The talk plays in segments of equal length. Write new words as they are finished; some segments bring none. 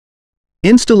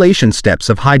Installation steps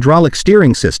of hydraulic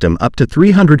steering system up to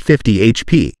 350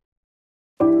 HP.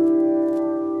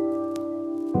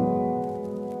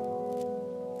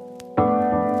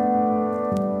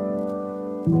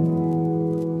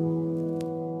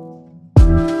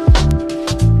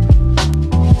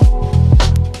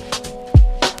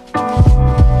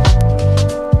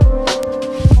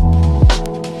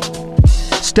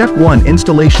 Step 1.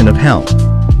 Installation of helm.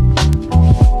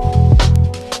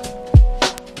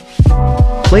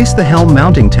 Place the helm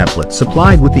mounting template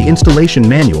supplied with the installation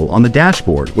manual on the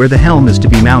dashboard where the helm is to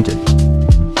be mounted.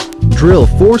 Drill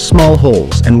 4 small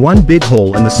holes and 1 big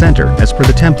hole in the center as per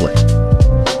the template.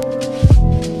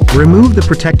 Remove the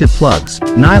protective plugs,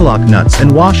 nylock nuts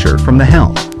and washer from the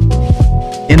helm.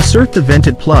 Insert the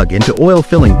vented plug into oil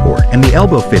filling port and the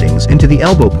elbow fittings into the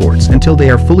elbow ports until they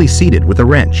are fully seated with a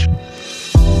wrench.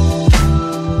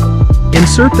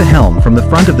 Insert the helm from the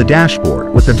front of the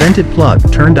dashboard with the vented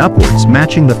plug turned upwards,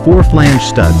 matching the 4 flange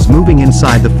studs moving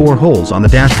inside the 4 holes on the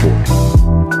dashboard.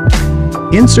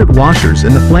 Insert washers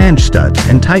in the flange studs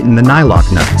and tighten the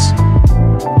nylock nuts.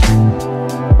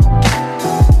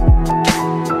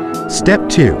 Step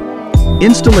 2.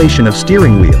 Installation of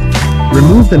steering wheel.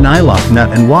 Remove the nylock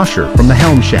nut and washer from the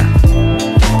helm shaft.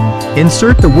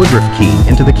 Insert the woodruff key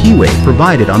into the keyway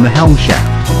provided on the helm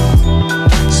shaft.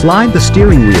 Slide the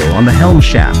steering wheel on the helm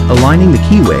shaft, aligning the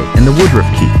keyway and the woodruff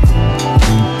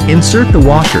key. Insert the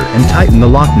washer and tighten the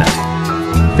lock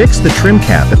nut. Fix the trim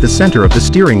cap at the center of the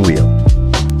steering wheel.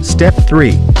 Step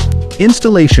 3.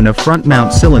 Installation of front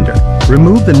mount cylinder.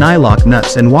 Remove the nylock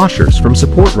nuts and washers from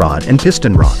support rod and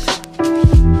piston rod.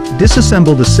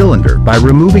 Disassemble the cylinder by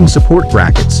removing support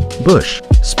brackets, bush,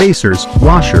 spacers,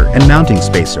 washer and mounting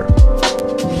spacer.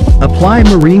 Apply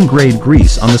marine-grade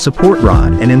grease on the support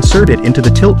rod and insert it into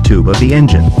the tilt tube of the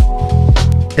engine.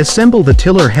 Assemble the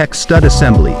tiller hex stud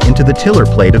assembly into the tiller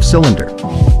plate of cylinder.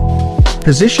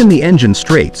 Position the engine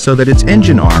straight so that its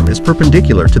engine arm is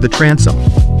perpendicular to the transom.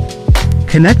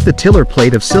 Connect the tiller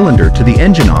plate of cylinder to the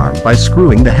engine arm by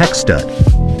screwing the hex stud.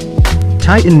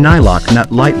 Tighten nylock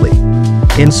nut lightly.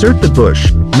 Insert the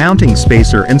bush, mounting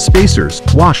spacer and spacers,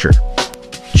 washer.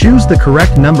 Choose the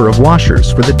correct number of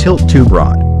washers for the tilt tube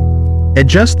rod.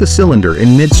 Adjust the cylinder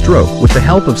in mid-stroke with the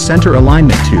help of center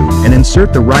alignment tube and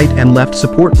insert the right and left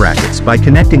support brackets by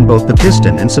connecting both the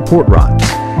piston and support rods.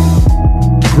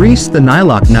 Grease the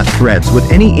nylock nut threads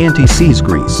with any anti-seize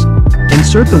grease.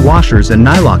 Insert the washers and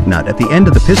nylock nut at the end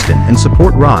of the piston and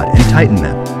support rod and tighten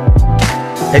them.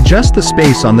 Adjust the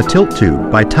space on the tilt tube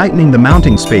by tightening the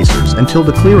mounting spacers until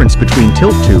the clearance between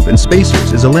tilt tube and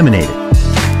spacers is eliminated.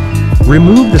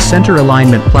 Remove the center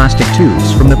alignment plastic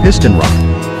tubes from the piston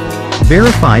rod.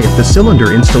 Verify if the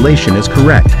cylinder installation is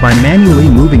correct by manually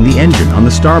moving the engine on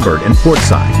the starboard and port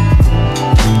side.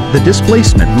 The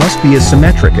displacement must be as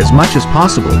symmetric as much as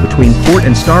possible between port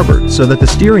and starboard so that the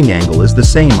steering angle is the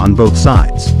same on both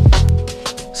sides.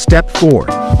 Step 4.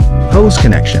 Hose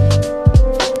connection.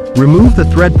 Remove the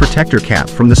thread protector cap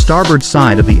from the starboard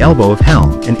side of the elbow of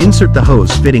helm and insert the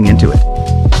hose fitting into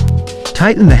it.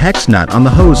 Tighten the hex nut on the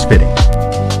hose fitting.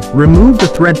 Remove the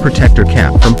thread protector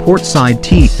cap from port side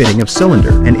T fitting of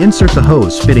cylinder and insert the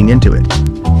hose fitting into it.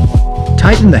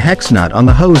 Tighten the hex nut on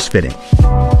the hose fitting.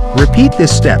 Repeat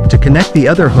this step to connect the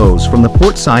other hose from the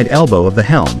port side elbow of the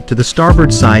helm to the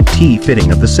starboard side T fitting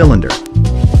of the cylinder.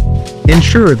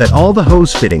 Ensure that all the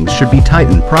hose fittings should be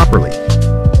tightened properly.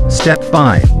 Step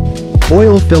 5.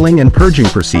 Oil filling and purging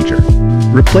procedure.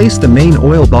 Replace the main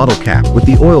oil bottle cap with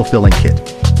the oil filling kit.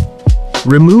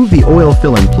 Remove the oil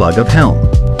filling plug of helm.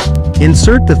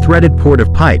 Insert the threaded port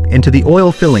of pipe into the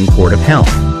oil filling port of helm.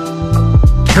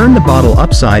 Turn the bottle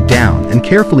upside down and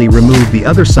carefully remove the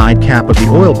other side cap of the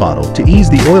oil bottle to ease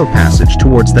the oil passage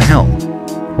towards the helm.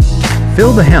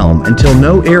 Fill the helm until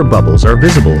no air bubbles are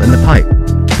visible in the pipe.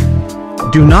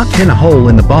 Do not pin a hole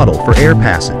in the bottle for air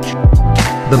passage.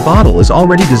 The bottle is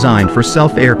already designed for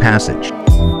self-air passage.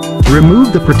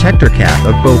 Remove the protector cap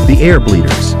of both the air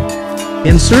bleeders.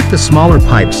 Insert the smaller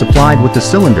pipe supplied with the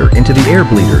cylinder into the air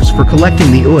bleeders for collecting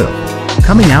the oil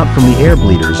coming out from the air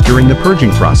bleeders during the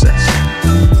purging process.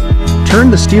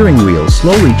 Turn the steering wheel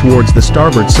slowly towards the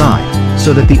starboard side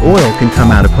so that the oil can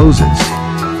come out of hoses.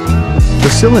 The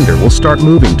cylinder will start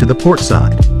moving to the port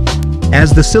side.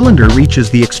 As the cylinder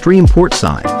reaches the extreme port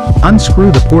side,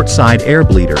 unscrew the port side air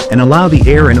bleeder and allow the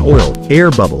air and oil, air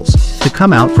bubbles, to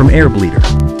come out from air bleeder.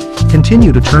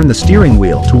 Continue to turn the steering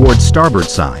wheel towards starboard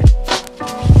side.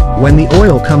 When the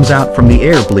oil comes out from the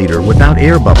air bleeder without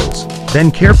air bubbles,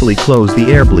 then carefully close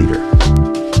the air bleeder.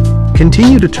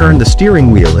 Continue to turn the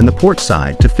steering wheel in the port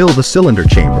side to fill the cylinder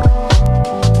chamber.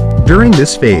 During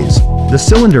this phase, the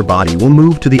cylinder body will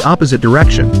move to the opposite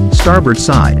direction, starboard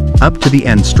side, up to the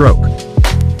end stroke.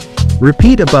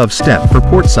 Repeat above step for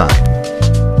port side.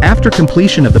 After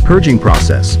completion of the purging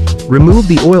process, remove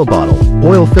the oil bottle,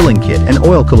 oil filling kit and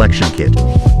oil collection kit.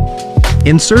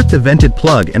 Insert the vented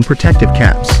plug and protective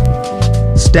caps.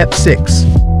 Step 6.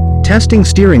 Testing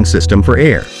steering system for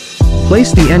air.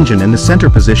 Place the engine in the center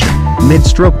position,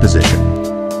 mid-stroke position.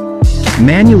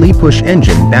 Manually push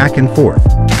engine back and forth.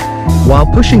 While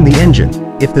pushing the engine,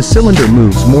 if the cylinder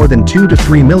moves more than 2 to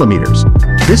 3 millimeters,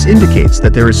 this indicates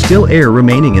that there is still air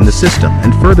remaining in the system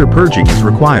and further purging is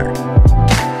required.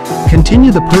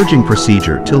 Continue the purging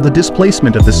procedure till the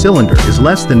displacement of the cylinder is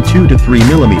less than 2 to 3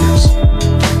 millimeters.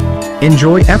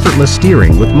 Enjoy effortless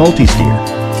steering with Multisteer.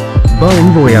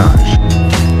 Bon voyage!